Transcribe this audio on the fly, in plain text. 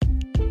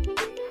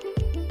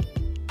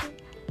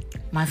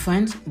My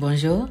friends,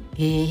 bonjour,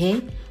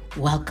 hey.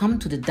 Welcome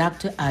to the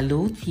Dr.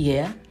 Aloud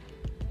Pierre,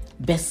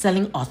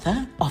 best-selling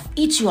author of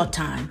It's Your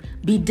Time,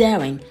 Be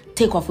Daring,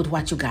 Take Off With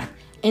What You Got.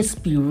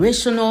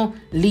 Inspirational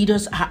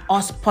Leaders Are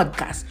Us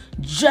podcast,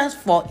 just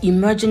for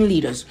emerging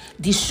leaders.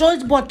 The show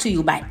is brought to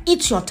you by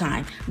It's Your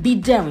Time, Be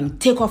Daring,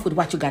 Take Off With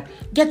What You Got.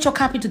 Get your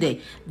copy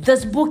today.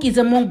 This book is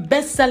among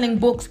best-selling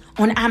books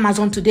on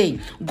Amazon today.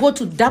 Go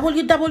to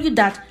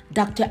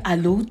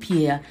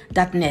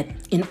www.draloudpierre.net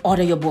and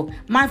order your book.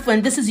 My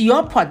friend, this is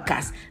your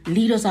podcast.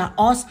 Leaders Are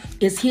Us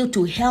is here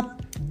to help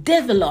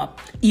develop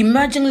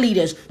emerging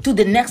leaders to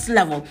the next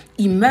level.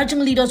 Emerging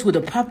leaders with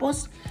a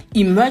purpose.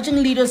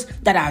 Emerging leaders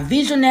that are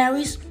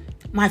visionaries.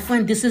 My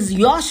friend, this is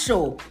your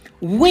show.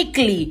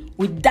 Weekly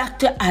with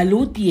Dr.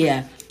 Aloud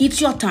Pierre.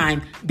 It's your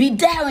time. Be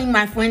daring,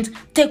 my friends.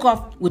 Take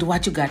off with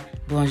what you got.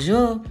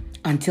 Bonjour.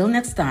 Until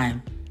next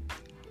time.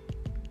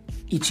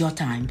 It's your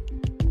time.